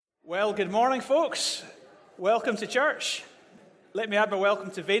Well, good morning, folks. Welcome to church. Let me add my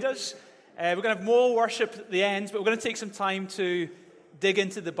welcome to Vedas. We're going to have more worship at the end, but we're going to take some time to dig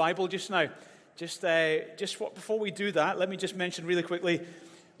into the Bible just now. Before we do that, let me just mention really quickly,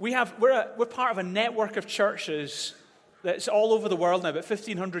 we're part of a network of churches that's all over the world now, about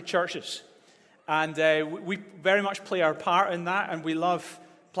 1,500 churches. And we very much play our part in that, and we love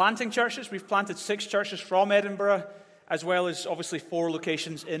planting churches. We've planted 6 churches from Edinburgh, as well as obviously 4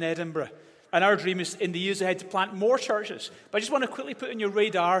 locations in Edinburgh. And our dream is in the years ahead to plant more churches. But I just want to quickly put on your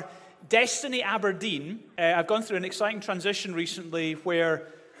radar, Destiny Aberdeen. I've gone through an exciting transition recently where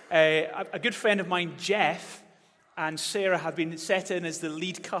a good friend of mine, Jeff, and Sarah have been set in as the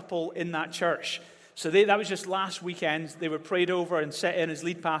lead couple in that church. So that was just last weekend. They were prayed over and set in as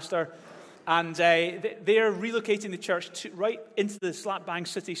lead pastor. And they're relocating the church right into the slap bang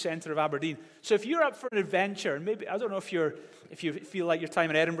city centre of Aberdeen. So if you're up for an adventure, and maybe, I don't know if you feel like your time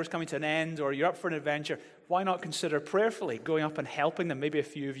in Edinburgh is coming to an end, or you're up for an adventure, why not consider prayerfully going up and helping them? Maybe a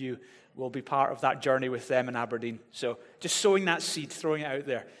few of you will be part of that journey with them in Aberdeen. So just sowing that seed, throwing it out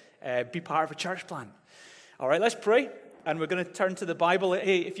there. Be part of a church plan. All right, let's pray. And we're going to turn to the Bible.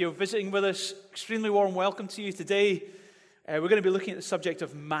 Hey, if you're visiting with us, extremely warm welcome to you today. We're going to be looking at the subject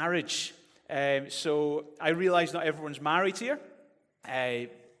of marriage. So I realize not everyone's married here,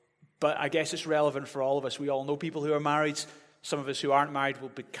 but I guess it's relevant for all of us. We all know people who are married. Some of us who aren't married will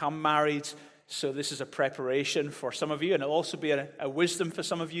become married. So this is a preparation for some of you, and it'll also be a wisdom for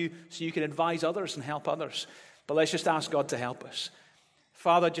some of you, so you can advise others and help others. But let's just ask God to help us.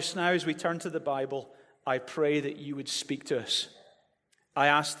 Father, just now as we turn to the Bible, I pray that you would speak to us. I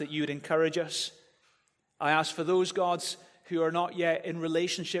ask that you would encourage us. I ask for those, gods, who are not yet in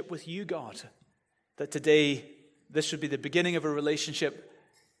relationship with you, God, that today this would be the beginning of a relationship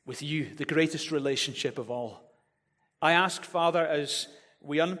with you, the greatest relationship of all. I ask, Father, as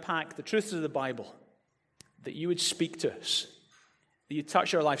we unpack the truths of the Bible, that you would speak to us, that you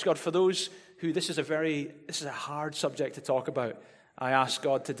touch our lives. God, for those who this is a hard subject to talk about, I ask,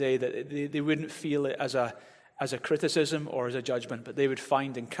 God, today that they wouldn't feel it as a criticism or as a judgment, but they would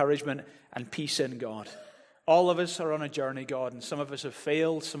find encouragement and peace in God. All of us are on a journey, God, and some of us have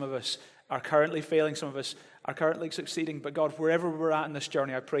failed, some of us are currently failing, some of us are currently succeeding. But God, wherever we're at in this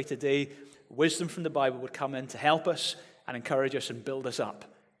journey, I pray today wisdom from the Bible would come in to help us and encourage us and build us up.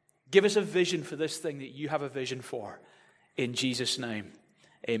 Give us a vision for this thing that you have a vision for. In Jesus' name,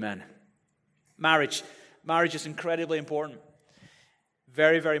 amen. Marriage is incredibly important.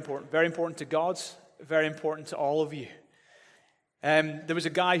 Very, very important. Very important to God, very important to all of you. There was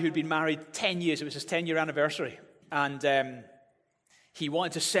a guy who'd been married 10 years. It was his 10-year anniversary. And he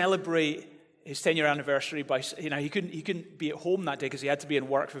wanted to celebrate his 10-year anniversary by, he couldn't be at home that day because he had to be in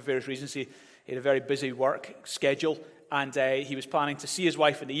work for various reasons. He had a very busy work schedule. And he was planning to see his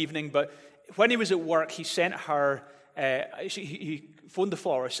wife in the evening. But when he was at work, he sent her, he phoned the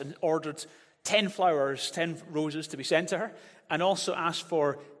florist and ordered 10 flowers, 10 roses to be sent to her. And also asked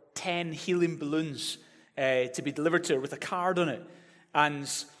for 10 helium balloons to be delivered to her with a card on it. And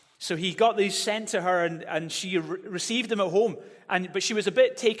so he got these sent to her, and she received them at home. But she was a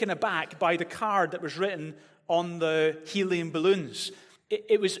bit taken aback by the card that was written on the helium balloons.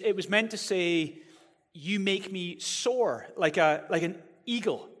 It was meant to say, "You make me soar," like an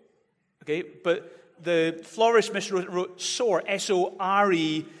eagle. Okay, but the florist wrote soar,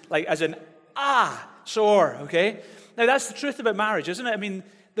 S-O-R-E, like as an soar. Okay, now that's the truth about marriage, isn't it? I mean,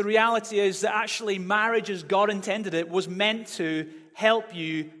 the reality is that actually marriage, as God intended it, was meant to help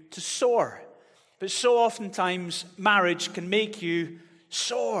you to soar. But so oftentimes, marriage can make you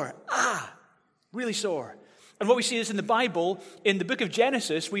soar. Really soar. And what we see is in the Bible, in the book of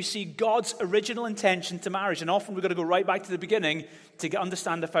Genesis, we see God's original intention to marriage. And often we've got to go right back to the beginning to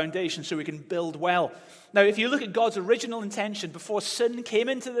understand the foundation so we can build well. Now, if you look at God's original intention before sin came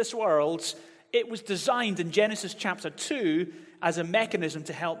into this world, it was designed in Genesis chapter 2 as a mechanism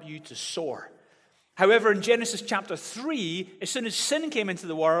to help you to soar. However, in Genesis chapter 3, as soon as sin came into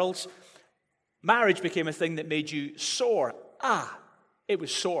the world, marriage became a thing that made you soar. It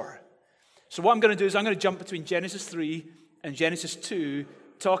was soar. So what I'm going to do is I'm going to jump between Genesis 3 and Genesis 2,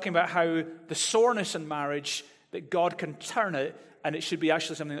 talking about how the soreness in marriage, that God can turn it, and it should be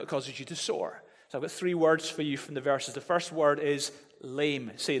actually something that causes you to soar. So I've got 3 words for you from the verses. The first word is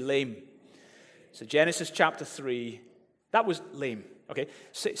lame. Say lame. So Genesis chapter 3, that was lame. Okay,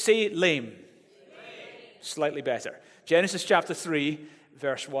 say lame. Lame. Slightly better. Genesis chapter 3,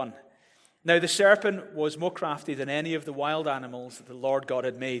 verse 1. Now the serpent was more crafty than any of the wild animals that the Lord God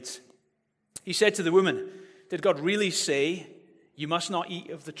had made. He said to the woman, "Did God really say, you must not eat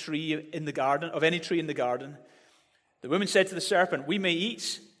of the tree in the garden, of any tree in the garden?" The woman said to the serpent, "We may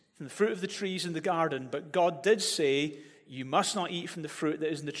eat from the fruit of the trees in the garden, but God did say, you must not eat from the fruit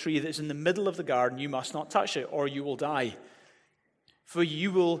that is in the tree that is in the middle of the garden. You must not touch it, or you will die. For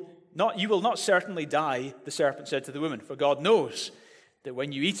you will not certainly die, the serpent said to the woman, for God knows that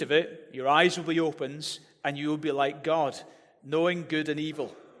when you eat of it, your eyes will be opened, and you will be like God, knowing good and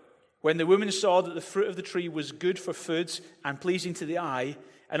evil. When the woman saw that the fruit of the tree was good for food and pleasing to the eye,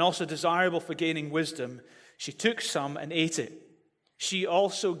 and also desirable for gaining wisdom, she took some and ate it. She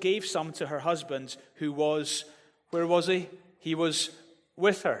also gave some to her husband, who was, where was he? He was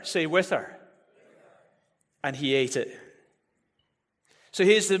with her. Say, with her. And he ate it. So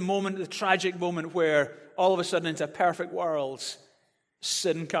here's the moment, the tragic moment, where all of a sudden into a perfect world,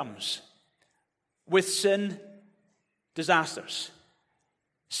 sin comes. With sin, disasters,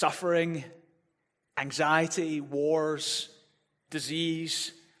 suffering, anxiety, wars,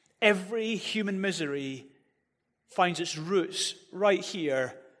 disease. Every human misery finds its roots right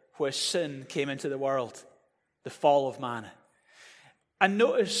here where sin came into the world, the fall of man. And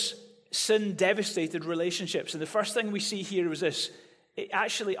notice, sin devastated relationships. And the first thing we see here was this: it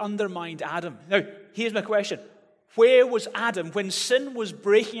actually undermined Adam. Now, here's my question. Where was Adam when sin was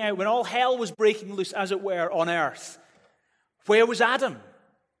breaking out, when all hell was breaking loose, as it were, on earth? Where was Adam?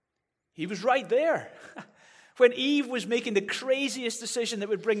 He was right there. When Eve was making the craziest decision that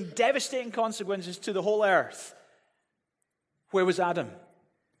would bring devastating consequences to the whole earth, where was Adam?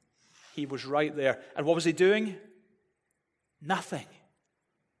 He was right there. And what was he doing? Nothing.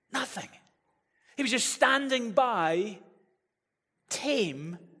 Nothing. He was just standing by,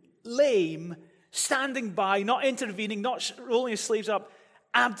 tame, lame, standing by, not intervening, not rolling his sleeves up,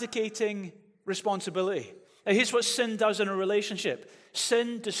 abdicating responsibility. Now, here's what sin does in a relationship.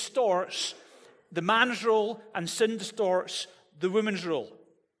 Sin distorts the man's role, and sin distorts the woman's role.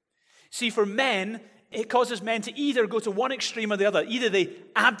 See, for men, it causes men to either go to one extreme or the other. Either they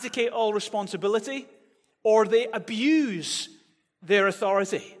abdicate all responsibility, or they abuse their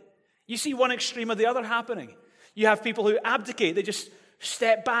authority. You see one extreme or the other happening. You have people who abdicate. They just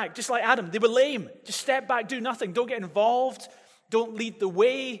step back, just like Adam. They were lame. Just step back, do nothing. Don't get involved. Don't lead the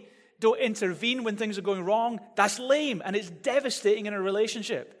way. Don't intervene when things are going wrong. That's lame, and it's devastating in a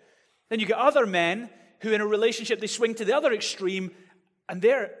relationship. Then you get other men who in a relationship, they swing to the other extreme, and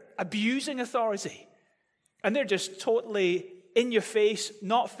they're abusing authority. And they're just totally in your face,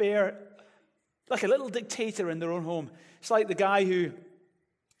 not fair, like a little dictator in their own home. It's like the guy who,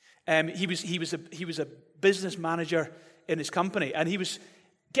 he was a business manager in his company, and he was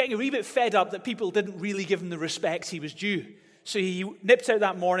getting a wee bit fed up that people didn't really give him the respect he was due. So he nipped out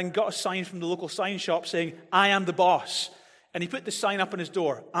that morning, got a sign from the local sign shop saying, "I am the boss." And he put the sign up on his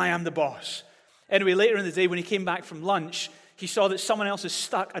door, "I am the boss." Anyway, later in the day when he came back from lunch, he saw that someone else had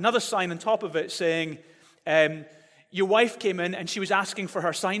stuck another sign on top of it saying, "Your wife came in and she was asking for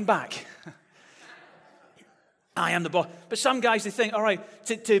her sign back." I am the boss. But some guys, they think, all right,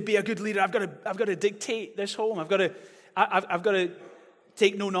 to be a good leader, I've got to dictate this home. I've got to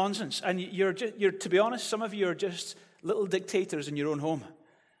take no nonsense. And you're to be honest, some of you are just little dictators in your own home.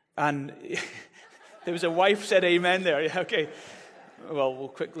 And there was a wife said amen there. Yeah, okay. Well, we'll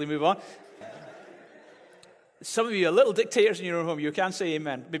quickly move on. Some of you are little dictators in your own home. You can say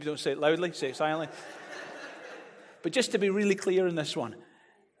amen. Maybe don't say it loudly, say it silently. But just to be really clear in this one,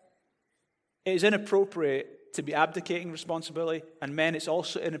 it is inappropriate to be abdicating responsibility, and men, it's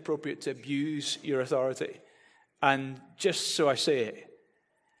also inappropriate to abuse your authority. And just so I say it,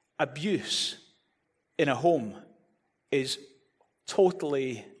 abuse in a home is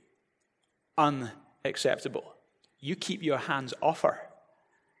totally unacceptable. You keep your hands off her.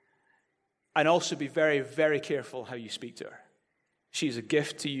 And also be very, very careful how you speak to her. She is a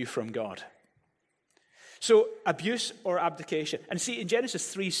gift to you from God. So, abuse or abdication. And see, in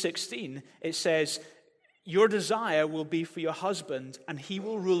Genesis 3:16, it says, your desire will be for your husband, and he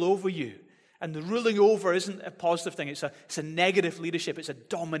will rule over you. And the ruling over isn't a positive thing. It's a negative leadership. It's a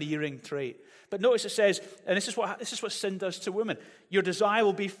domineering trait. But notice it says, and this is what sin does to women. Your desire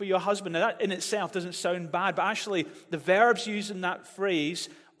will be for your husband. Now, that in itself doesn't sound bad, but actually the verbs used in that phrase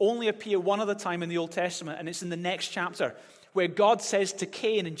only appear one other time in the Old Testament, and it's in the next chapter, where God says to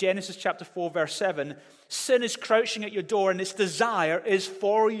Cain in Genesis chapter 4, verse 7, sin is crouching at your door, and its desire is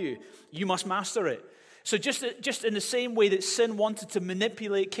for you. You must master it. So just in the same way that sin wanted to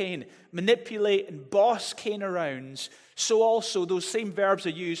manipulate Cain, manipulate and boss Cain around, so also those same verbs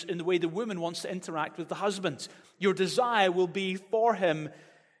are used in the way the woman wants to interact with the husband. Your desire will be for him,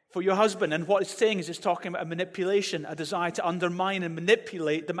 for your husband. And what it's saying is it's talking about a manipulation, a desire to undermine and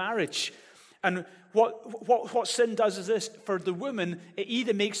manipulate the marriage. And what sin does is this: for the woman, it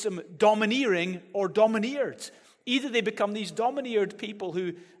either makes them domineering or domineered. Either they become these domineered people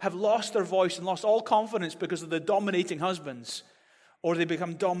who have lost their voice and lost all confidence because of the dominating husbands, or they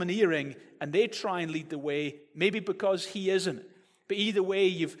become domineering and they try and lead the way, maybe because he isn't. But either way,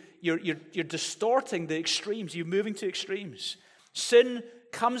 you're distorting the extremes. You're moving to extremes. Sin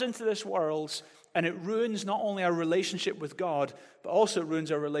comes into this world and it ruins not only our relationship with God, but also it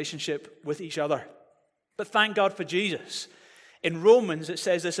ruins our relationship with each other. But thank God for Jesus. In Romans, it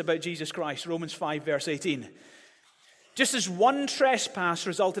says this about Jesus Christ. Romans 5, verse 18. Just as one trespass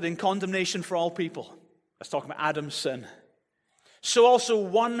resulted in condemnation for all people. That's talking about Adam's sin. So also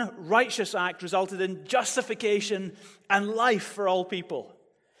one righteous act resulted in justification and life for all people.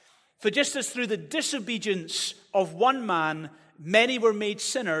 For just as through the disobedience of one man many were made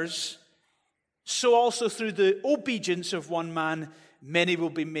sinners, so also through the obedience of one man many will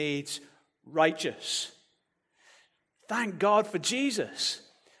be made righteous. Thank God for Jesus.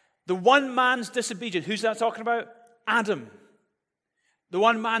 The one man's disobedience, who's that talking about? Adam. The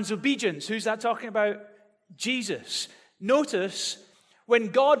one man's obedience, who's that talking about? Jesus. Notice, when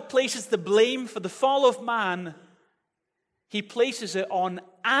God places the blame for the fall of man, he places it on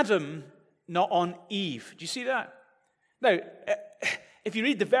Adam, not on Eve. Do you see that? Now, if you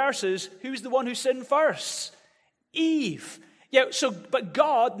read the verses, who's the one who sinned first? Eve. Yeah, but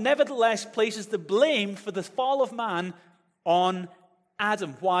God nevertheless places the blame for the fall of man on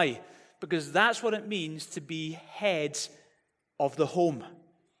Adam. Why? Because that's what it means to be head of the home.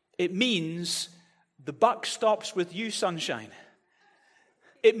 It means the buck stops with you, sunshine.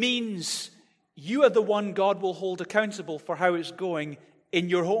 It means you are the one God will hold accountable for how it's going in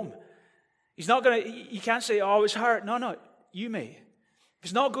your home. He's not going to, you can't say, oh, it's hurt. No, you may. If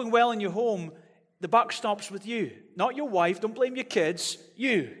it's not going well in your home, the buck stops with you. Not your wife. Don't blame your kids.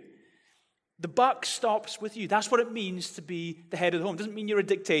 You. The buck stops with you. That's what it means to be the head of the home. It doesn't mean you're a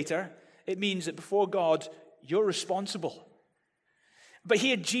dictator. It means that before God, you're responsible. But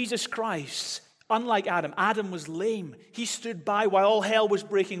here, Jesus Christ, unlike Adam, Adam was lame. He stood by while all hell was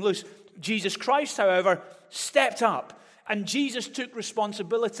breaking loose. Jesus Christ, however, stepped up. And Jesus took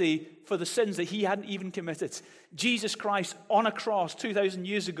responsibility for the sins that he hadn't even committed. Jesus Christ, on a cross 2,000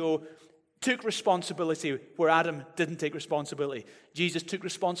 years ago, took responsibility where Adam didn't take responsibility. Jesus took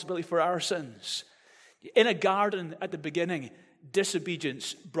responsibility for our sins. In a garden at the beginning,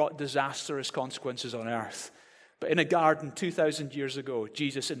 disobedience brought disastrous consequences on earth. But in a garden 2,000 years ago,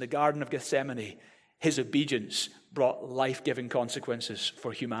 Jesus, in the Garden of Gethsemane, his obedience brought life-giving consequences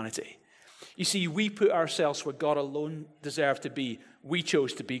for humanity. You see, we put ourselves where God alone deserved to be. We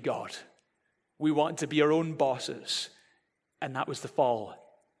chose to be God. We wanted to be our own bosses. And that was the fall.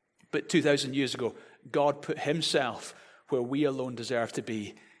 But 2,000 years ago, God put himself where we alone deserve to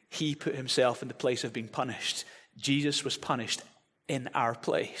be. He put himself in the place of being punished. Jesus was punished in our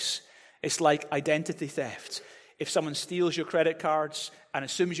place. It's like identity theft. If someone steals your credit cards and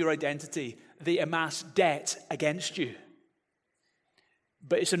assumes your identity, they amass debt against you.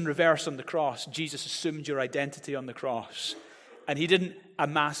 But it's in reverse on the cross. Jesus assumed your identity on the cross. And he didn't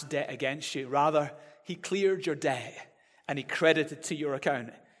amass debt against you. Rather, he cleared your debt and he credited to your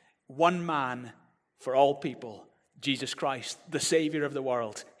account. One man for all people, Jesus Christ, the Savior of the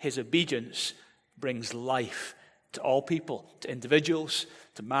world. His obedience brings life to all people, to individuals,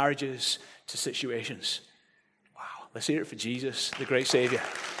 to marriages, to situations. Wow, let's hear it for Jesus, the great Savior.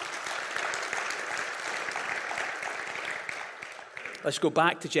 Let's go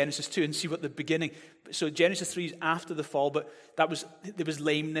back to Genesis 2 and see what the beginning. So Genesis 3 is after the fall, but there was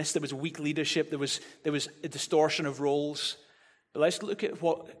lameness, there was weak leadership, there was a distortion of roles. But let's look at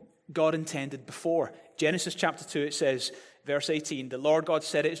what God intended before. Genesis chapter 2, it says, verse 18, the Lord God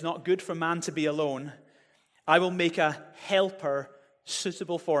said, it is not good for man to be alone. I will make a helper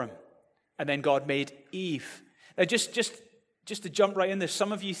suitable for him. And then God made Eve. Now just to jump right in there,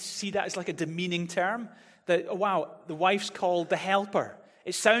 some of you see that as like a demeaning term. That, oh wow, the wife's called the helper.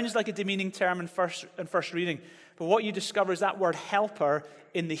 It sounds like a demeaning term in first reading. But what you discover is that word helper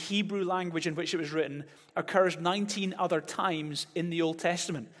in the Hebrew language in which it was written occurs 19 other times in the Old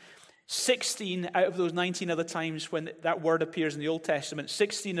Testament. 16 out of those 19 other times when that word appears in the Old Testament,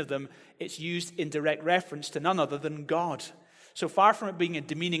 16 of them, it's used in direct reference to none other than God. So far from it being a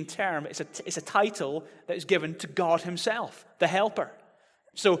demeaning term, it's a title that is given to God himself, the helper.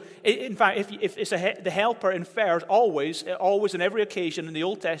 So, in fact, if it's the helper inferred always in every occasion in the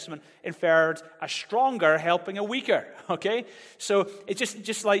Old Testament, inferred a stronger helping a weaker, okay? So, it's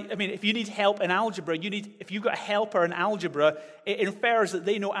just like, I mean, if you need help in algebra, if you've got a helper in algebra, it infers that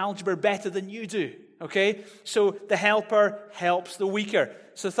they know algebra better than you do, okay? So, the helper helps the weaker.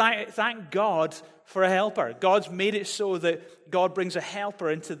 So, thank God for a helper. God's made it so that God brings a helper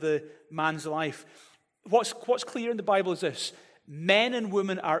into the man's life. what's clear in the Bible is this. Men and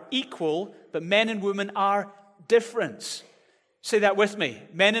women are equal, but men and women are different. Say that with me.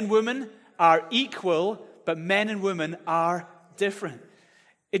 Men and women are equal, but men and women are different.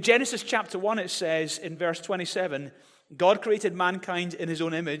 In Genesis chapter 1, it says in verse 27, God created mankind in his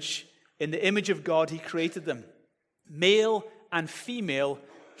own image. In the image of God, he created them. Male and female,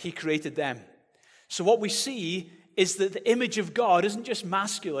 he created them. So what we see is that the image of God isn't just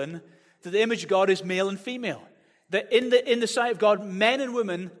masculine, that the image of God is male and female. That in the sight of God, men and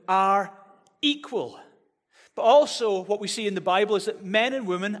women are equal. But also what we see in the Bible is that men and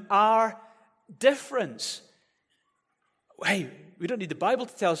women are different. Hey, we don't need the Bible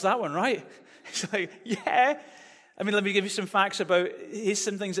to tell us that one, right? It's like, yeah. I mean, let me give you some facts about, here's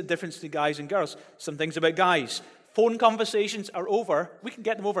some things that difference to guys and girls. Some things about guys. Phone conversations are over. We can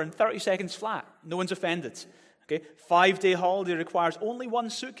get them over in 30 seconds flat. No one's offended. Okay? 5-day holiday requires only one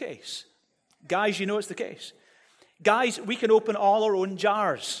suitcase. Guys, you know it's the case. Guys, we can open all our own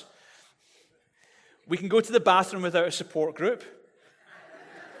jars. We can go to the bathroom without a support group.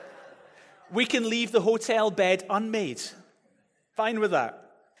 We can leave the hotel bed unmade. Fine with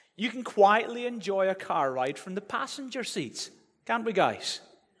that. You can quietly enjoy a car ride from the passenger seat. Can't we, guys?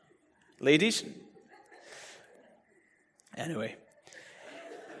 Ladies? Anyway.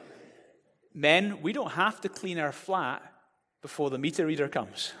 Men, we don't have to clean our flat before the meter reader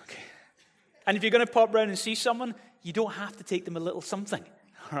comes. Okay. And if you're going to pop round and see someone, you don't have to take them a little something.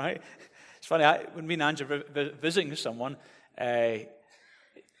 All right? It's funny, when me and Andrew were visiting someone,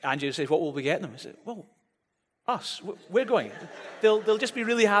 Andrew says, what will we get them? I said, well, us. We're going. They'll just be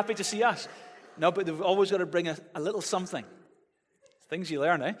really happy to see us. No, but they've always got to bring a little something. Things you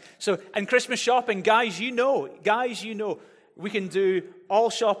learn, eh? So, and Christmas shopping, guys, you know, we can do all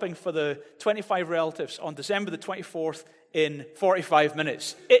shopping for the 25 relatives on December the 24th in 45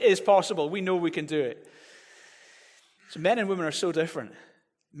 minutes. It is possible. We know we can do it. So men and women are so different.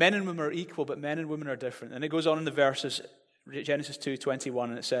 Men and women are equal, but men and women are different. And it goes on in the verses, Genesis 2:21,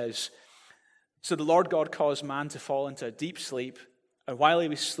 and it says, so the Lord God caused man to fall into a deep sleep, and while he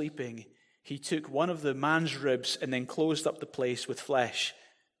was sleeping, he took one of the man's ribs and then closed up the place with flesh.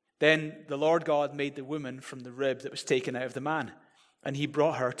 Then the Lord God made the woman from the rib that was taken out of the man, and he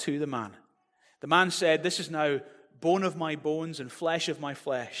brought her to the man. The man said, this is now bone of my bones and flesh of my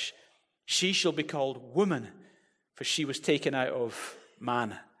flesh. She shall be called woman, for she was taken out of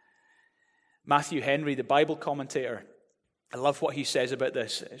man. Matthew Henry, the Bible commentator, I love what he says about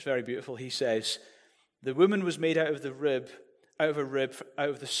this. It's very beautiful. He says, the woman was made out of a rib, out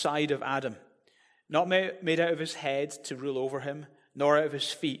of the side of Adam, not made out of his head to rule over him, nor out of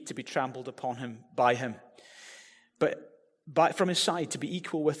his feet to be trampled upon him by him, but from his side to be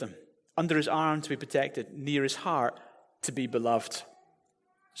equal with him, under his arm to be protected, near his heart to be beloved.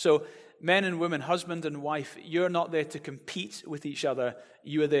 So men and women, husband and wife, you're not there to compete with each other.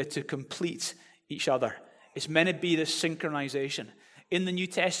 You are there to complete each other. It's meant to be this synchronization. In the New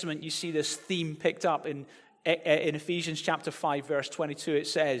Testament, you see this theme picked up in Ephesians chapter 5, verse 22. It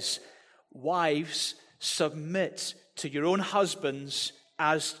says, wives, submit to your own husbands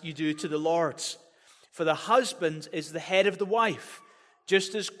as you do to the Lord's. For the husband is the head of the wife,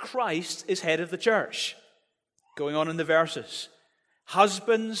 just as Christ is head of the church. Going on in the verses.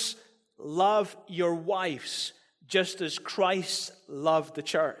 Husbands, love your wives, just as Christ loved the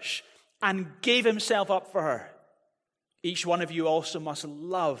church and gave himself up for her. Each one of you also must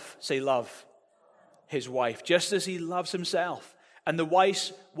love, say love, his wife, just as he loves himself. And the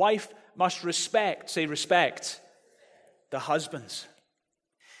wife must respect, say respect, the husbands.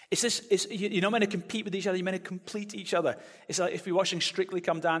 You're not meant to compete with each other, you're meant to complete each other. It's like if you're watching Strictly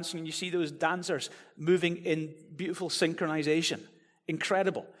Come Dancing and you see those dancers moving in beautiful synchronization.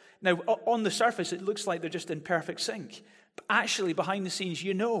 Incredible. Now, on the surface, it looks like they're just in perfect sync. But actually, behind the scenes,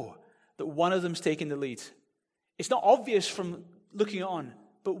 you know that one of them's taking the lead. It's not obvious from looking on,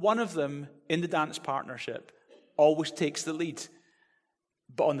 but one of them in the dance partnership always takes the lead.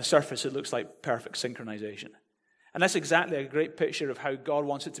 But on the surface, it looks like perfect synchronization. And that's exactly a great picture of how God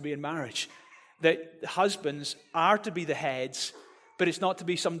wants it to be in marriage. That husbands are to be the heads, but it's not to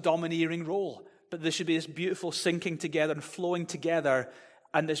be some domineering role. But there should be this beautiful syncing together and flowing together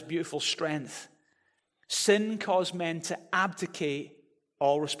and this beautiful strength. Sin caused men to abdicate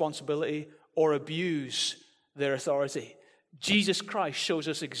all responsibility or abuse their authority. Jesus Christ shows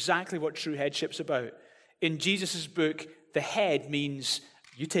us exactly what true headship's about. In Jesus' book, the head means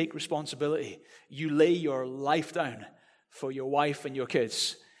you take responsibility. You lay your life down for your wife and your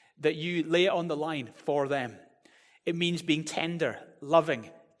kids. That you lay it on the line for them. It means being tender, loving,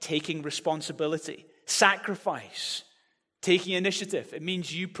 taking responsibility, sacrifice, taking initiative. It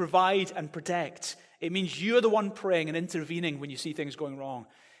means you provide and protect. It means you're the one praying and intervening when you see things going wrong.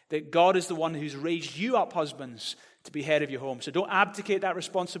 That God is the one who's raised you up, husbands, to be head of your home. So don't abdicate that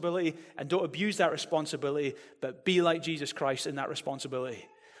responsibility and don't abuse that responsibility, but be like Jesus Christ in that responsibility.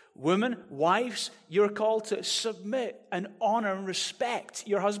 Women, wives, you're called to submit and honor and respect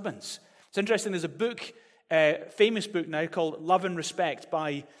your husbands. It's interesting, there's a book, famous book now called Love and Respect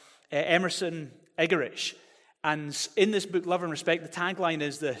by Emerson Eggerichs. And in this book, Love and Respect, the tagline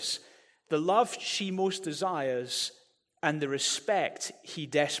is this: the love she most desires and the respect he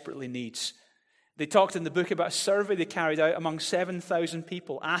desperately needs. They talked in the book about a survey they carried out among 7,000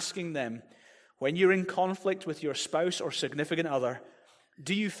 people, asking them, when you're in conflict with your spouse or significant other,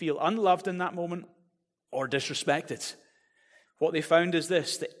 do you feel unloved in that moment or disrespected? What they found is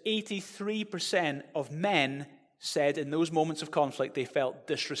this, that 83% of men said in those moments of conflict they felt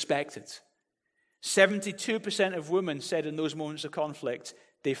disrespected. 72% of women said in those moments of conflict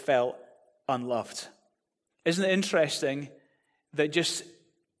they felt unloved. Isn't it interesting that just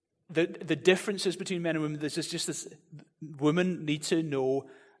the differences between men and women, there's just this, women need to know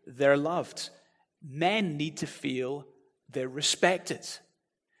they're loved. Men need to feel they're respected.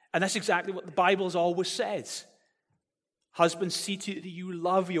 And that's exactly what the Bible's always said. Husbands, see to it that you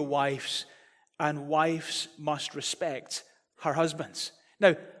love your wives, and wives must respect her husbands.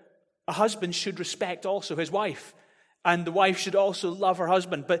 Now, a husband should respect also his wife, and the wife should also love her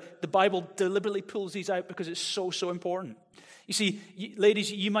husband, but the Bible deliberately pulls these out because it's so, so important. You see,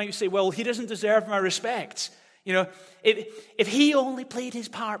 ladies, you might say, well, he doesn't deserve my respect. You know, if he only played his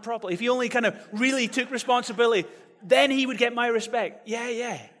part properly, if he only kind of really took responsibility, then he would get my respect.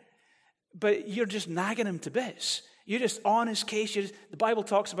 Yeah. But you're just nagging him to bits. You're just on his case. The Bible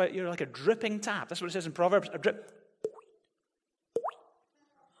talks about you're like a dripping tap. That's what it says in Proverbs. A drip.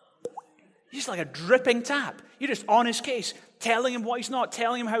 You're just like a dripping tap. You're just on his case, telling him what he's not,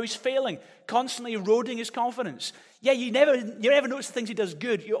 telling him how he's failing, constantly eroding his confidence. Yeah, you never notice the things he does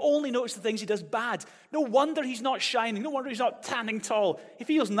good. You only notice the things he does bad. No wonder he's not shining. No wonder he's not standing tall. He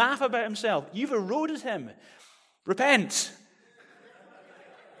feels naff about himself. You've eroded him. Repent.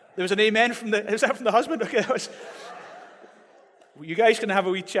 There was an amen from the... Was that from the husband? Okay, that was... You guys can have a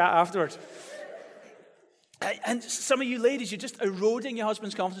wee chat afterwards. And some of you ladies, you're just eroding your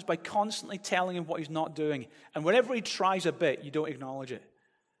husband's confidence by constantly telling him what he's not doing. And whenever he tries a bit, you don't acknowledge it.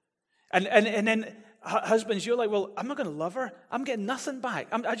 And then husbands, you're like, well, I'm not going to love her. I'm getting nothing back.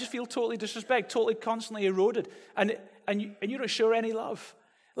 I just feel totally disrespected, totally constantly eroded. And you don't show any love.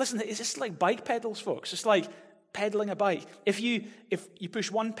 Listen, it's just like bike pedals, folks. It's like pedaling a bike. If you push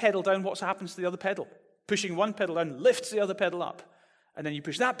one pedal down, what happens to the other pedal? Pushing one pedal down lifts the other pedal up. And then you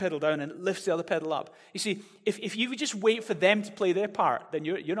push that pedal down and it lifts the other pedal up. You see, if you just wait for them to play their part, then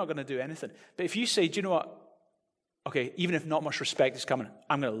you're not going to do anything. But if you say, do you know what? Okay, even if not much respect is coming,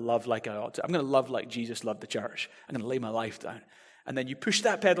 I'm going to love like I ought to. I'm going to love like Jesus loved the church. I'm going to lay my life down. And then you push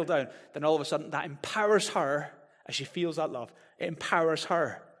that pedal down, then all of a sudden that empowers her, as she feels that love, it empowers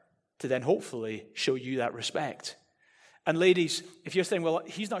her to then hopefully show you that respect. And ladies, if you're saying, well,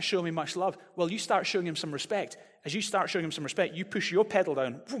 he's not showing me much love, well, you start showing him some respect. As you start showing him some respect, you push your pedal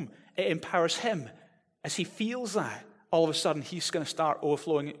down, boom, it empowers him. As he feels that, all of a sudden, he's going to start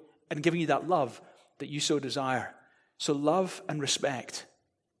overflowing and giving you that love that you so desire. So love and respect.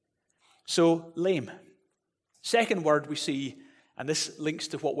 So lame. Second word we see, and this links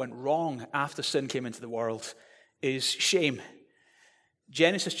to what went wrong after sin came into the world, is shame.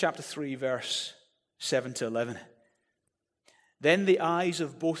 Genesis chapter 3, verse 7 to 11. Then the eyes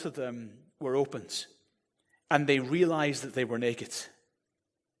of both of them were opened, and they realized that they were naked.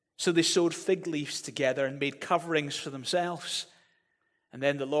 So they sewed fig leaves together and made coverings for themselves. And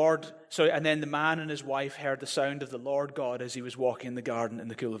then the man and his wife heard the sound of the Lord God as he was walking in the garden in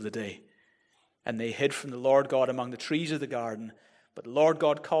the cool of the day. And they hid from the Lord God among the trees of the garden. But the Lord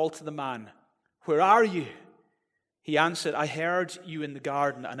God called to the man, "Where are you?" He answered, "I heard you in the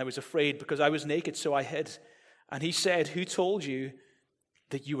garden, and I was afraid because I was naked, so I hid." And he said, "Who told you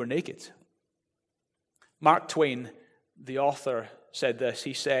that you were naked?" Mark Twain, the author, said this.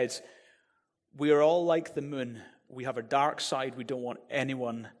 He said, "We are all like the moon. We have a dark side we don't want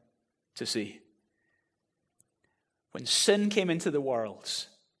anyone to see." When sin came into the world,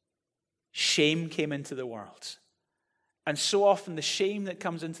 shame came into the world. And so often the shame that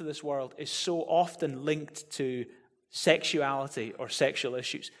comes into this world is so often linked to sexuality or sexual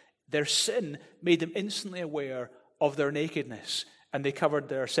issues. Their sin made them instantly aware of their nakedness, and they covered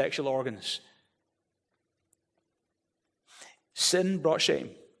their sexual organs. Sin brought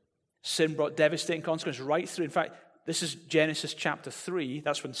shame. Sin brought devastating consequences right through. In fact, this is Genesis chapter 3.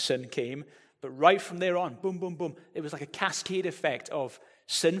 That's when sin came. But right from there on, boom, boom, boom, it was like a cascade effect of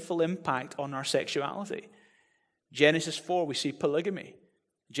sinful impact on our sexuality. Genesis 4, we see polygamy.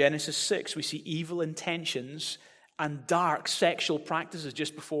 Genesis 6, we see evil intentions and dark sexual practices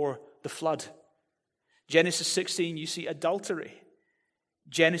just before the flood. Genesis 16, you see adultery.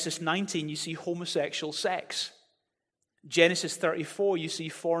 Genesis 19, you see homosexual sex. Genesis 34, you see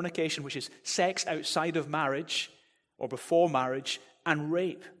fornication, which is sex outside of marriage or before marriage, and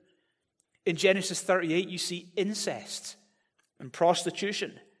rape. In Genesis 38, you see incest and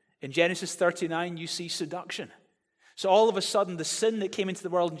prostitution. In Genesis 39, you see seduction. So all of a sudden, the sin that came into the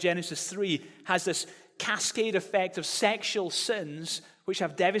world in Genesis 3 has this cascade effect of sexual sins which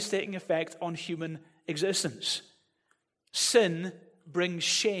have devastating effect on human existence. Sin brings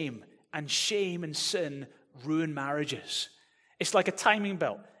shame, and shame and sin ruin marriages. It's like a timing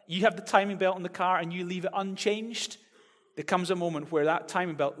belt. You have the timing belt in the car and you leave it unchanged. There comes a moment where that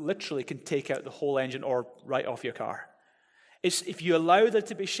timing belt literally can take out the whole engine or right off your car. It's if you allow there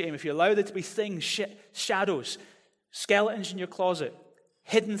to be shame, if you allow there to be things, shadows, skeletons in your closet,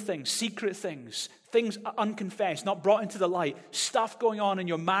 hidden things, secret things, things unconfessed, not brought into the light, stuff going on in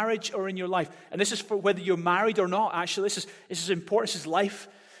your marriage or in your life. And this is for whether you're married or not, actually. This is important. This is life.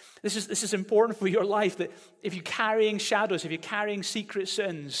 This is important for your life, that if you're carrying shadows, if you're carrying secret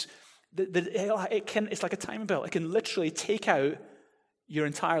sins, it's like a timing belt. It can literally take out your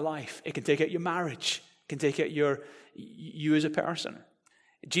entire life. It can take out your marriage. It can take out you as a person.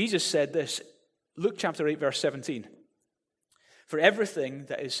 Jesus said this, Luke chapter 8, verse 17. For everything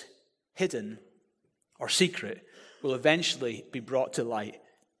that is hidden or secret will eventually be brought to light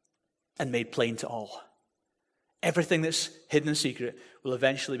and made plain to all. Everything that's hidden and secret will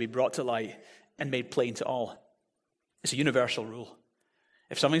eventually be brought to light and made plain to all. It's a universal rule.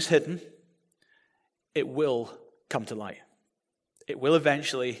 If something's hidden, it will come to light. It will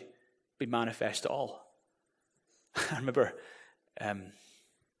eventually be manifest to all. I remember,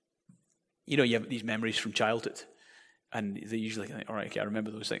 you have these memories from childhood, and they usually think, all right, okay, I remember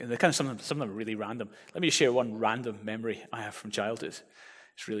those things. And they're kind of some of them are really random. Let me share one random memory I have from childhood.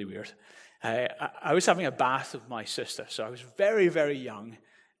 It's really weird. I was having a bath with my sister, so I was very, very young,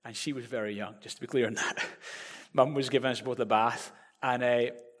 and she was very young, just to be clear on that. Mum was giving us both a bath, and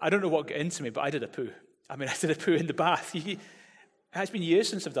I don't know what got into me, but I did a poo. I did a poo in the bath. It's been years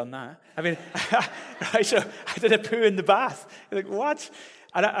since I've done that. Right, so I did a poo in the bath. You're like, what?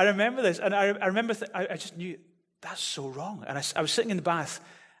 And I remember this, and I remember, I just knew, that's so wrong. And I was sitting in the bath,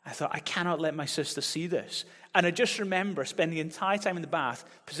 I thought, I cannot let my sister see this. And I just remember spending the entire time in the bath,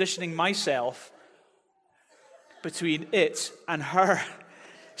 positioning myself between it and her.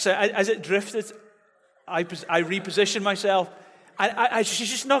 So as it drifted, I repositioned myself. She's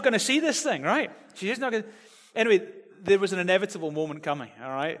just not going to see this thing, right? She's just not going to. Anyway, there was an inevitable moment coming, all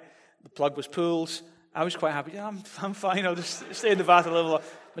right? The plug was pulled. I was quite happy. Yeah, I'm fine. I'll just stay in the bath a little.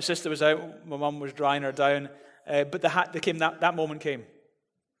 My sister was out. My mum was drying her down. But that moment came.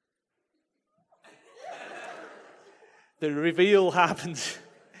 The reveal happened.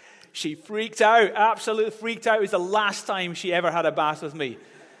 She freaked out, absolutely freaked out. It was the last time she ever had a bath with me.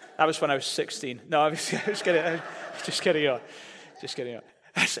 That was when I was 16. No, I was kidding. Just kidding on. Just kidding on.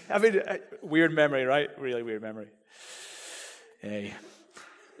 Weird memory, right? Really weird memory. Hey.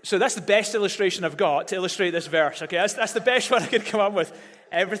 So that's the best illustration I've got to illustrate this verse. Okay, that's the best one I could come up with.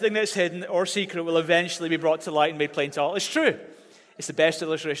 Everything that's hidden or secret will eventually be brought to light and made plain to all. It's true. It's the best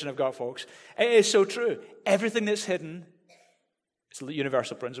illustration I've got, folks. It is so true. Everything that's hidden, it's a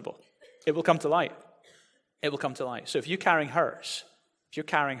universal principle. It will come to light. It will come to light. So if you're carrying hers,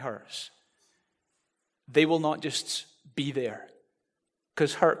 they will not just be there.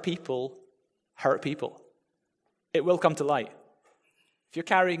 Because hurt people hurt people. It will come to light. If you're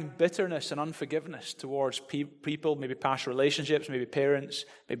carrying bitterness and unforgiveness towards people, maybe past relationships, maybe parents,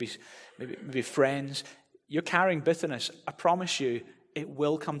 maybe friends, you're carrying bitterness. I promise you, it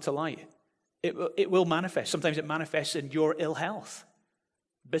will come to light. It will manifest. Sometimes it manifests in your ill health.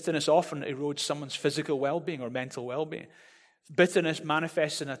 Bitterness often erodes someone's physical well-being or mental well-being. Bitterness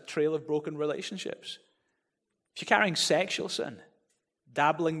manifests in a trail of broken relationships. If you're carrying sexual sin,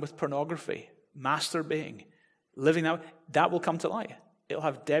 dabbling with pornography, masturbating, living that will come to light. It'll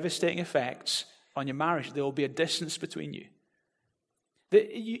have devastating effects on your marriage. There will be a distance between you.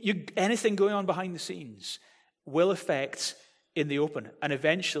 Anything going on behind the scenes will affect in the open, and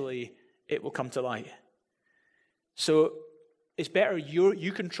eventually it will come to light. So it's better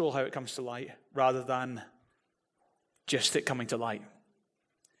you control how it comes to light rather than just it coming to light.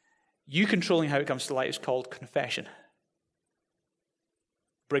 You controlling how it comes to light is called confession.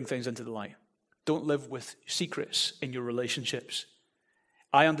 Bring things into the light. Don't live with secrets in your relationships.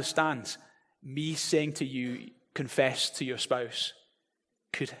 I understand me saying to you, confess to your spouse.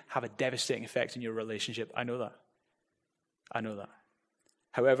 could have a devastating effect on your relationship. I know that.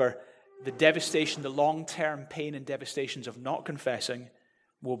 However, the devastation, the long-term pain and devastations of not confessing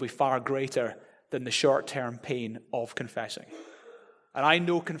will be far greater than the short-term pain of confessing. And I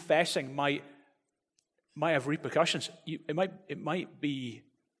know confessing might have repercussions. You might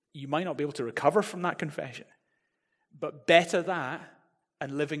not be able to recover from that confession. But better that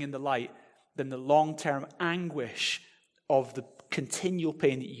and living in the light than the long-term anguish of the continual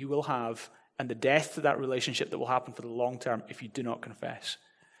pain that you will have and the death to that relationship that will happen for the long term if you do not confess.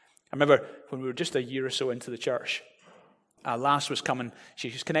 I remember when we were just a year or so into the church, Lass was coming. She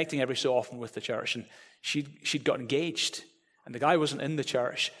was connecting every so often with the church, and she'd got engaged, and the guy wasn't in the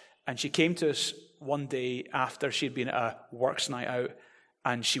church. And she came to us one day after she'd been at a works night out,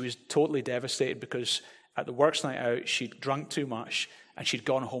 and she was totally devastated because at the works night out she'd drunk too much, and she'd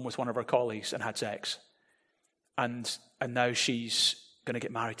gone home with one of her colleagues and had sex, and now she's going to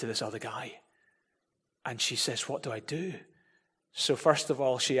get married to this other guy. And she says, "What do I do?" So first of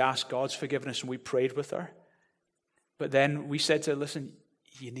all, she asked God's forgiveness, and we prayed with her. But then we said to her, "Listen,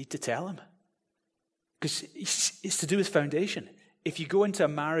 you need to tell him." Because it's to do with foundation. If you go into a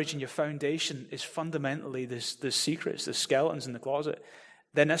marriage and your foundation is fundamentally the secrets, the skeletons in the closet,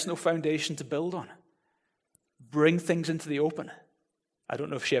 then that's no foundation to build on. Bring things into the open. I don't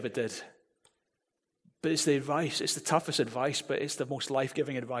know if she ever did. But it's the advice. It's the toughest advice, but it's the most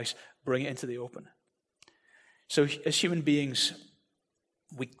life-giving advice. Bring it into the open. So as human beings,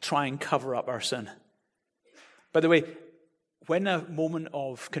 we try and cover up our sin. By the way, when a moment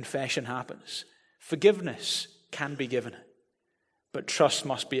of confession happens, forgiveness can be given, but trust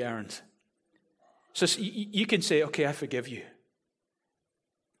must be earned. So you can say, "Okay, I forgive you,"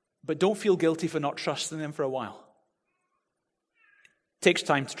 but don't feel guilty for not trusting them for a while. It takes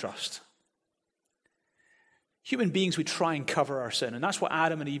time to trust. Human beings, we try and cover our sin. And that's what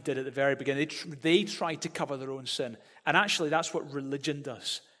Adam and Eve did at the very beginning. They tried to cover their own sin. And actually, that's what religion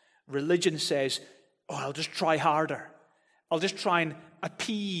does. Religion says, I'll just try harder. I'll just try and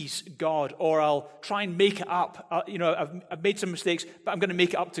appease God. Or I'll try and make it up. I've made some mistakes, but I'm going to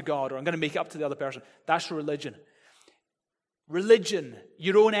make it up to God. Or I'm going to make it up to the other person. That's religion. Religion,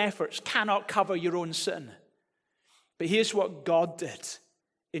 your own efforts, cannot cover your own sin. But here's what God did.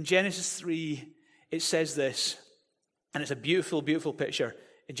 In Genesis 3, it says this, and it's a beautiful, beautiful picture.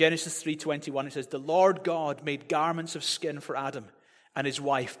 In Genesis 3:21, it says, "The Lord God made garments of skin for Adam and his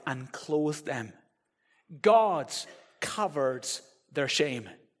wife and clothed them." God covered their shame.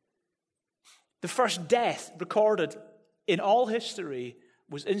 The first death recorded in all history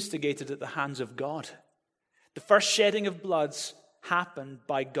was instigated at the hands of God. The first shedding of blood happened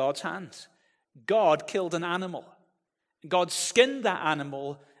by God's hands. God killed an animal. God skinned that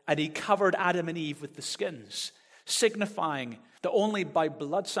animal, and he covered Adam and Eve with the skins, signifying that only by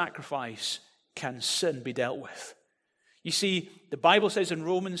blood sacrifice can sin be dealt with. You see, the Bible says in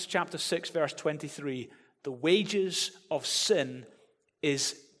Romans chapter 6, verse 23, the wages of sin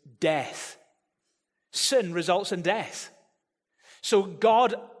is death. Sin results in death. So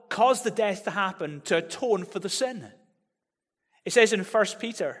God caused the death to happen to atone for the sin. It says in 1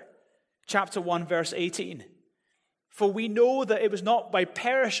 Peter chapter 1, verse 18, "For we know that it was not by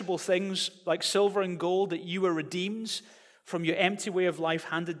perishable things like silver and gold that you were redeemed from your empty way of life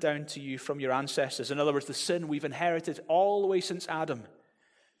handed down to you from your ancestors." In other words, the sin we've inherited all the way since Adam.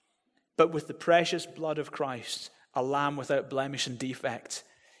 "But with the precious blood of Christ, a lamb without blemish and defect."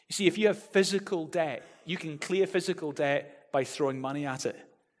 You see, if you have physical debt, you can clear physical debt by throwing money at it.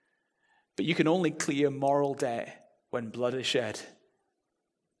 But you can only clear moral debt when blood is shed.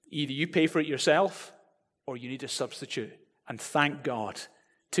 Either you pay for it yourself, or you need a substitute. And thank God,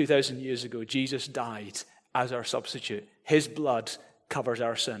 2,000 years ago, Jesus died as our substitute. His blood covers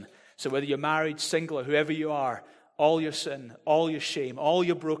our sin. So whether you're married, single, or whoever you are, all your sin, all your shame, all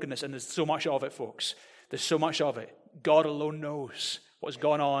your brokenness, and there's so much of it, folks. There's so much of it. God alone knows what's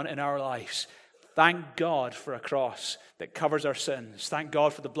gone on in our lives. Thank God for a cross that covers our sins. Thank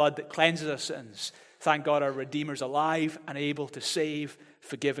God for the blood that cleanses our sins. Thank God our Redeemer's alive and able to save,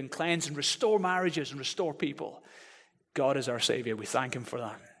 forgive, and cleanse, and restore marriages and restore people. God is our Savior. We thank him for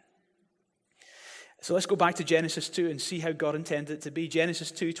that. So let's go back to Genesis 2 and see how God intended it to be.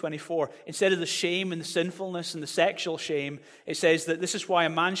 Genesis 2:24. Instead of the shame and the sinfulness and the sexual shame, it says that this is why a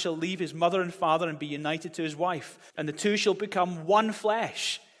man shall leave his mother and father and be united to his wife, and the two shall become one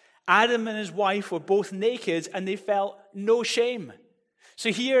flesh. Adam and his wife were both naked, and they felt no shame.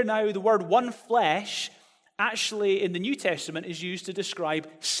 So here now, the word one flesh actually in the New Testament is used to describe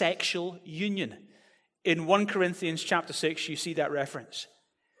sexual union. In 1 Corinthians chapter 6, you see that reference.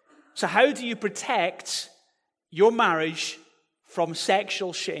 So how do you protect your marriage from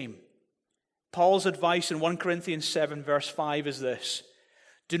sexual shame. Paul's advice in 1 Corinthians 7 verse 5 is this: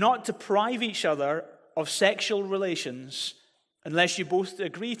 do not deprive each other of sexual relations unless you both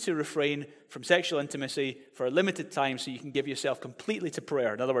agree to refrain from sexual intimacy for a limited time so you can give yourself completely to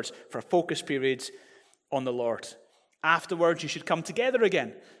prayer. In other words, for focus periods on the Lord. Afterwards, you should come together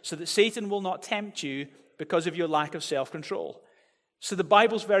again so that Satan will not tempt you because of your lack of self-control. So the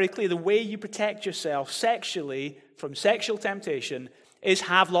Bible's very clear. The way you protect yourself sexually from sexual temptation is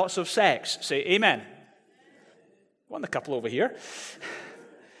have lots of sex. Say amen. Want a couple over here.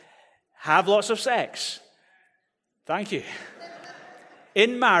 Have lots of sex. Thank you.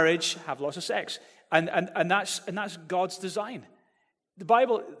 In marriage, have lots of sex. And that's God's design. The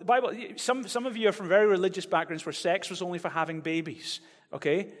Bible. Some of you are from very religious backgrounds where sex was only for having babies.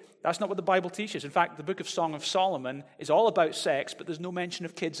 Okay? That's not what the Bible teaches. In fact, the book of Song of Solomon is all about sex, but there's no mention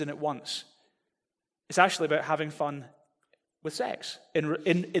of kids in it once. It's actually about having fun with sex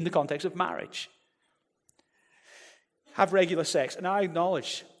in the context of marriage. Have regular sex. And I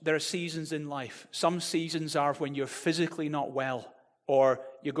acknowledge there are seasons in life. Some seasons are when you're physically not well, or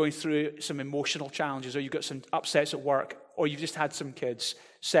you're going through some emotional challenges, or you've got some upsets at work, or you've just had some kids.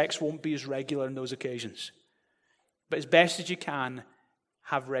 Sex won't be as regular in those occasions. But as best as you can,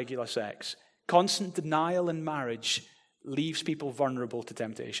 have regular sex. Constant denial in marriage leaves people vulnerable to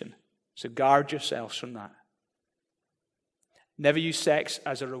temptation. So guard yourselves from that. Never use sex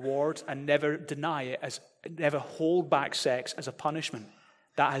as a reward, and never deny it, never hold back sex as a punishment.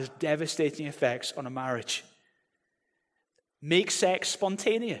 That has devastating effects on a marriage. Make sex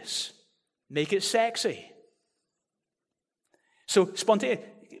spontaneous. Make it sexy. So spontaneous.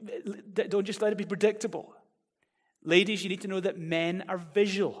 Don't just let it be predictable. Ladies, you need to know that men are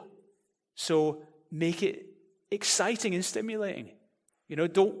visual. So make it exciting and stimulating.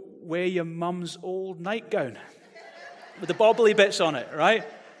 Don't wear your mum's old nightgown with the bobbly bits on it, right?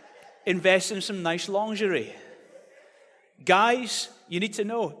 Invest in some nice lingerie. Guys, you need to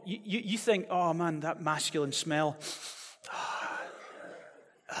know. You think, oh man, that masculine smell.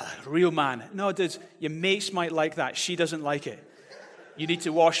 Real man. No, dude, your mates might like that. She doesn't like it. You need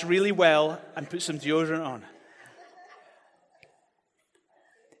to wash really well and put some deodorant on.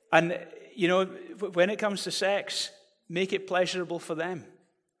 And, when it comes to sex, make it pleasurable for them.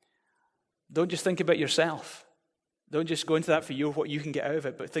 Don't just think about yourself. Don't just go into that for you, what you can get out of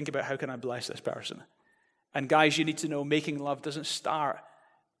it, but think about how can I bless this person. And guys, you need to know making love doesn't start,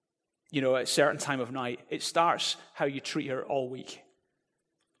 at a certain time of night. It starts how you treat her all week.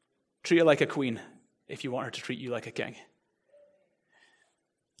 Treat her like a queen if you want her to treat you like a king.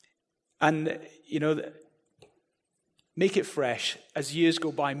 And, make it fresh. As years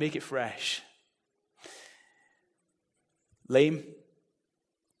go by, make it fresh. Lame,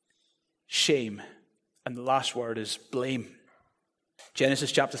 shame, and the last word is blame.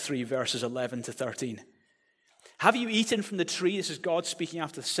 Genesis chapter 3, verses 11 to 13. Have you eaten from the tree? This is God speaking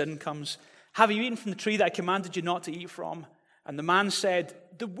after the sin comes. Have you eaten from the tree that I commanded you not to eat from? And the man said,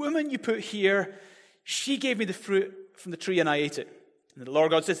 the woman you put here, she gave me the fruit from the tree and I ate it. And the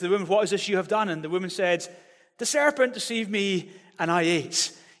Lord God said to the woman, what is this you have done? And the woman said, the serpent deceived me and I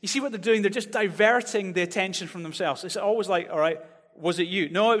ate. You see what they're doing? They're just diverting the attention from themselves. It's always like, all right, was it you?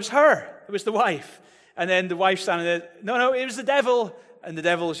 No, it was her. It was the wife. And then the wife standing there, no, it was the devil. And the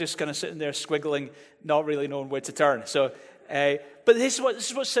devil is just kind of sitting there squiggling, not really knowing where to turn. So, but this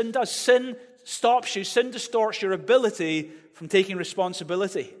is what sin does. Sin stops you. Sin distorts your ability from taking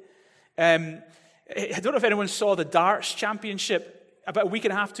responsibility. I don't know if anyone saw the darts championship about a week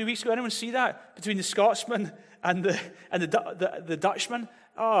and a half, 2 weeks ago. Anyone see that? Between the Scotsman and the Dutchman?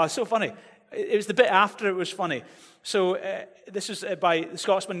 Oh, so funny. It was the bit after it was funny. So this is by the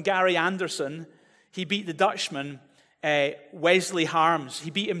Scotsman Gary Anderson. He beat the Dutchman, Wesley Harms.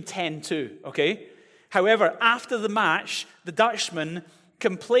 He beat him 10-2, okay? However, after the match, the Dutchman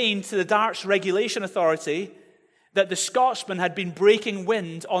complained to the Darts Regulation Authority that the Scotsman had been breaking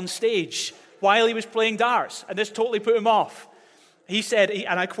wind on stage while he was playing darts, and this totally put him off. He said,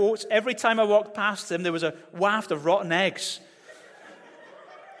 and I quote, every time I walked past him, there was a waft of rotten eggs.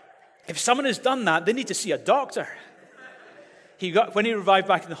 If someone has done that, they need to see a doctor. When he arrived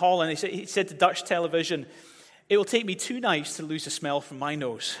back in the hall, and he said to Dutch television, it will take me 2 nights to lose the smell from my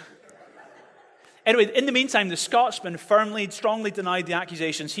nose. Anyway, in the meantime, the Scotsman strongly denied the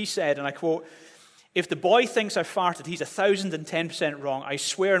accusations. He said, and I quote, if the boy thinks I farted, he's 1,010% wrong. I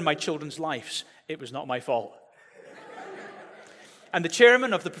swear on my children's lives, it was not my fault. And the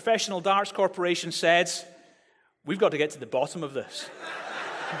chairman of the Professional Darts Corporation said, we've got to get to the bottom of this.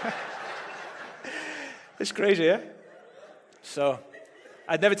 It's crazy, eh? So,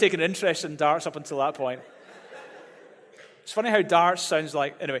 I'd never taken an interest in darts up until that point. It's funny how darts sounds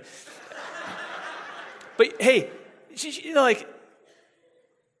like, anyway. But hey, you know, like,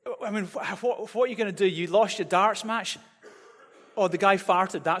 I mean, what are you going to do? You lost your darts match? Oh, the guy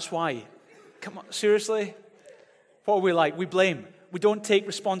farted, that's why. Come on, seriously? What are we like? We blame. We don't take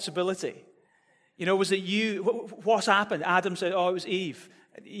responsibility. You know, was it you? What's happened? Adam said, oh, it was Eve.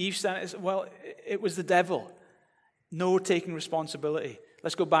 Eve said, well, it was the devil. No taking responsibility.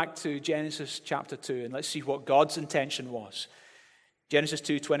 Let's go back to Genesis chapter 2 and let's see what God's intention was. Genesis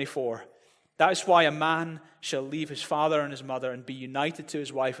 2:24. That is why a man shall leave his father and his mother and be united to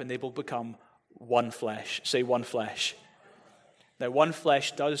his wife, and they will become one flesh. Say one flesh. Now, one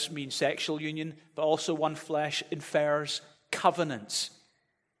flesh does mean sexual union, but also one flesh infers covenants.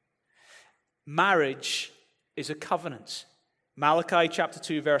 Marriage is a covenant. Malachi chapter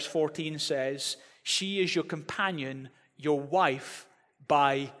 2 verse 14 says, she is your companion, your wife,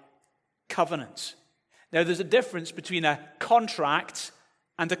 by covenant. Now, there's a difference between a contract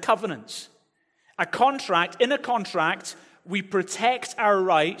and a covenant. In a contract, we protect our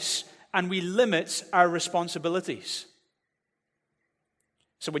rights and we limit our responsibilities.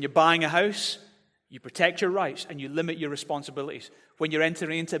 So when you're buying a house, you protect your rights and you limit your responsibilities. When you're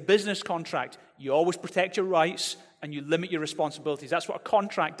entering into a business contract, you always protect your rights and you limit your responsibilities. That's what a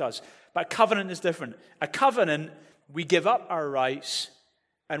contract does. But a covenant is different. A covenant, we give up our rights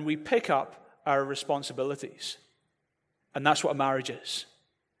and we pick up our responsibilities. And that's what a marriage is.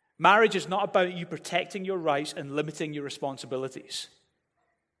 Marriage is not about you protecting your rights and limiting your responsibilities.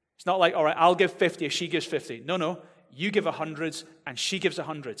 It's not like, all right, I'll give 50 if she gives 50. No. You give 100 and she gives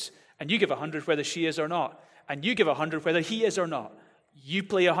 100. And you give 100 whether she is or not. And you give 100 whether he is or not. You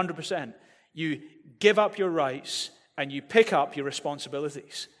play 100%. You give up your rights and you pick up your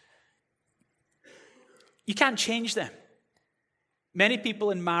responsibilities. You can't change them. Many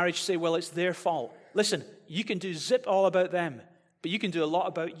people in marriage say, well, it's their fault. Listen, you can do zip all about them, but you can do a lot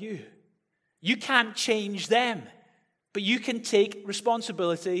about you. You can't change them, but you can take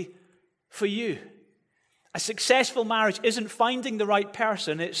responsibility for you. A successful marriage isn't finding the right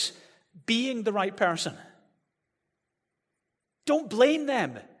person, it's being the right person. Don't blame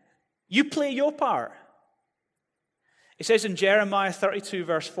them. You play your part. It says in Jeremiah 32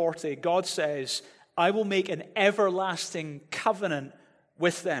 verse 40, God says, I will make an everlasting covenant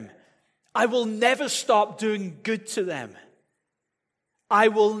with them. I will never stop doing good to them. I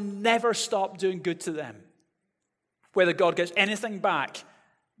will never stop doing good to them. Whether God gets anything back,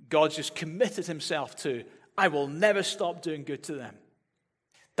 God's just committed himself to, I will never stop doing good to them.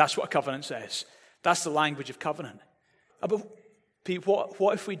 That's what a covenant says. That's the language of covenant. But Pete,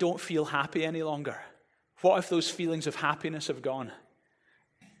 what if we don't feel happy any longer? What if those feelings of happiness have gone?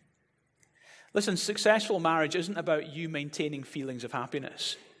 Listen, successful marriage isn't about you maintaining feelings of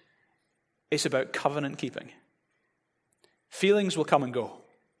happiness. It's about covenant keeping. Feelings will come and go.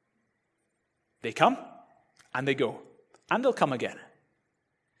 They come and they go. And they'll come again.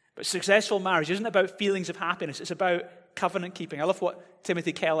 But successful marriage isn't about feelings of happiness. It's about covenant keeping. I love what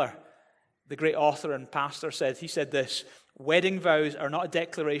Timothy Keller, the great author and pastor, said. He said this, wedding vows are not a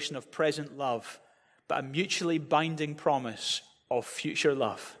declaration of present love, but a mutually binding promise of future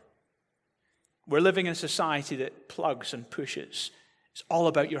love. We're living in a society that plugs and pushes. It's all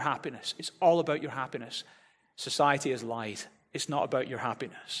about your happiness. It's all about your happiness. Society has lied. It's not about your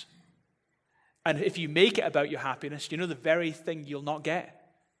happiness. And if you make it about your happiness, you know the very thing you'll not get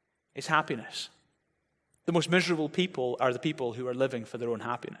is happiness. The most miserable people are the people who are living for their own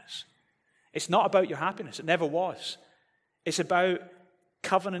happiness. It's not about your happiness. It never was. It's about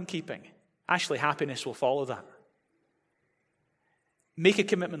covenant keeping. Actually, happiness will follow that. Make a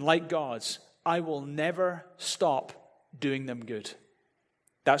commitment like God's. I will never stop doing them good.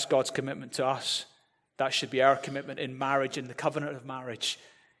 That's God's commitment to us. That should be our commitment in marriage, in the covenant of marriage.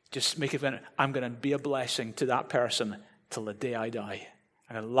 Just make a commitment. I'm going to be a blessing to that person till the day I die.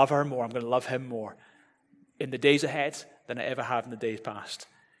 I'm going to love her more. I'm going to love him more in the days ahead than I ever have in the days past.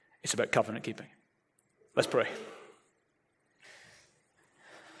 It's about covenant keeping. Let's pray.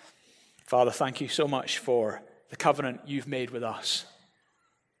 Father, thank you so much for the covenant you've made with us.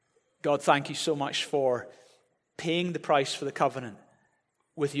 God, thank you so much for paying the price for the covenant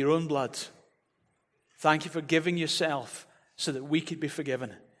with your own blood. Thank you for giving yourself so that we could be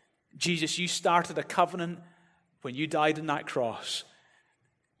forgiven. Jesus, you started a covenant when you died on that cross.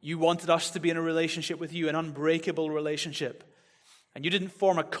 You wanted us to be in a relationship with you, an unbreakable relationship. And you didn't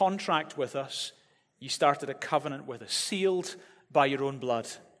form a contract with us. You started a covenant with us, sealed by your own blood.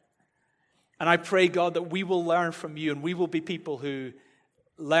 And I pray, God, that we will learn from you and we will be people who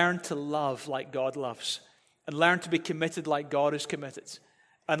learn to love like God loves and learn to be committed like God is committed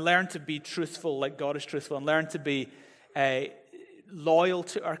and learn to be truthful like God is truthful and learn to be loyal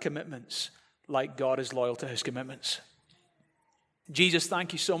to our commitments like God is loyal to his commitments. Jesus,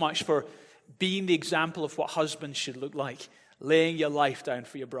 thank you so much for being the example of what husbands should look like, laying your life down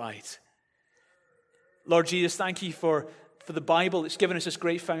for your bride. Lord Jesus, thank you for the Bible that's given us this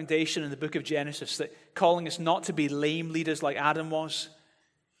great foundation in the book of Genesis, that calling us not to be lame leaders like Adam was,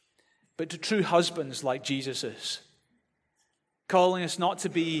 but to true husbands like Jesus is. Calling us not to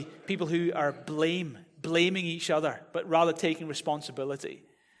be people who are blaming each other, but rather taking responsibility.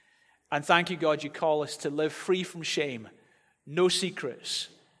 And thank you, God, you call us to live free from shame, no secrets,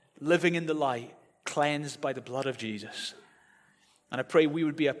 living in the light, cleansed by the blood of Jesus. And I pray we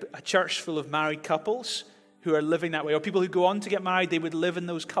would be a church full of married couples who are living that way, or people who go on to get married, they would live in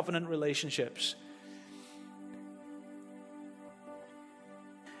those covenant relationships.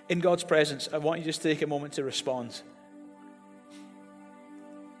 In God's presence, I want you to just take a moment to respond.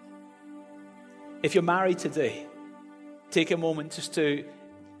 If you're married today, take a moment just to,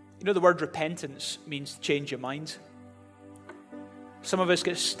 the word repentance means change your mind. Some of us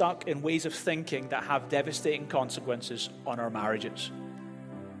get stuck in ways of thinking that have devastating consequences on our marriages.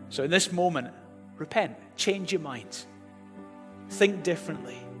 So in this moment, repent, change your mind, think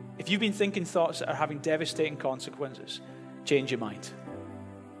differently. If you've been thinking thoughts that are having devastating consequences, change your mind.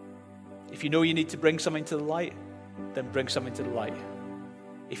 If you know you need to bring something to the light, then bring something to the light.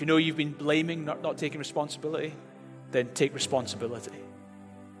 If you know you've been blaming, not taking responsibility, then take responsibility.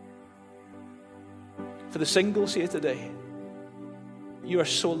 For the singles here today, you are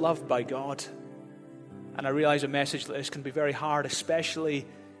so loved by God. And I realize a message like this can be very hard, especially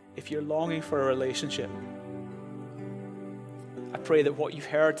if you're longing for a relationship. I pray that what you've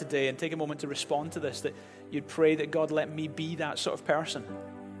heard today, and take a moment to respond to this, that you'd pray that God let me be that sort of person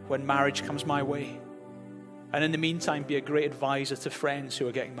when marriage comes my way. And in the meantime, be a great advisor to friends who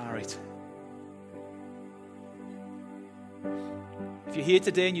are getting married. If you're here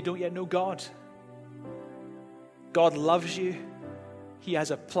today and you don't yet know God, God loves you. He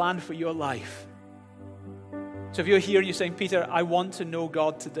has a plan for your life. So if you're here and you're saying, Peter, I want to know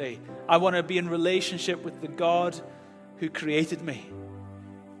God today. I want to be in relationship with the God who created me.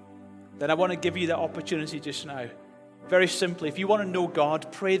 Then I want to give you that opportunity just now. Very simply, if you want to know God,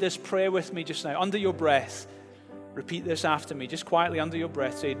 pray this prayer with me just now. Under your breath, repeat this after me. Just quietly under your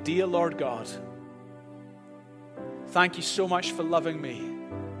breath, say, Dear Lord God, thank you so much for loving me.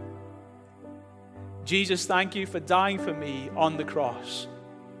 Jesus, thank you for dying for me on the cross.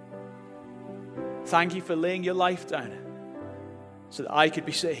 Thank you for laying your life down so that I could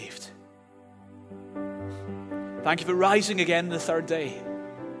be saved. Thank you for rising again the third day.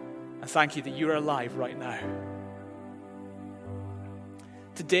 And thank you that you are alive right now.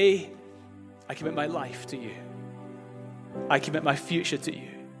 Today, I commit my life to you. I commit my future to you.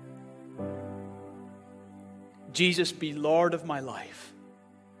 Jesus, be Lord of my life.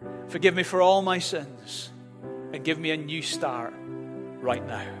 Forgive me for all my sins and give me a new start right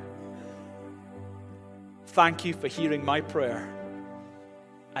now. Thank you for hearing my prayer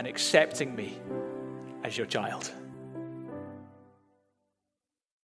and accepting me as your child.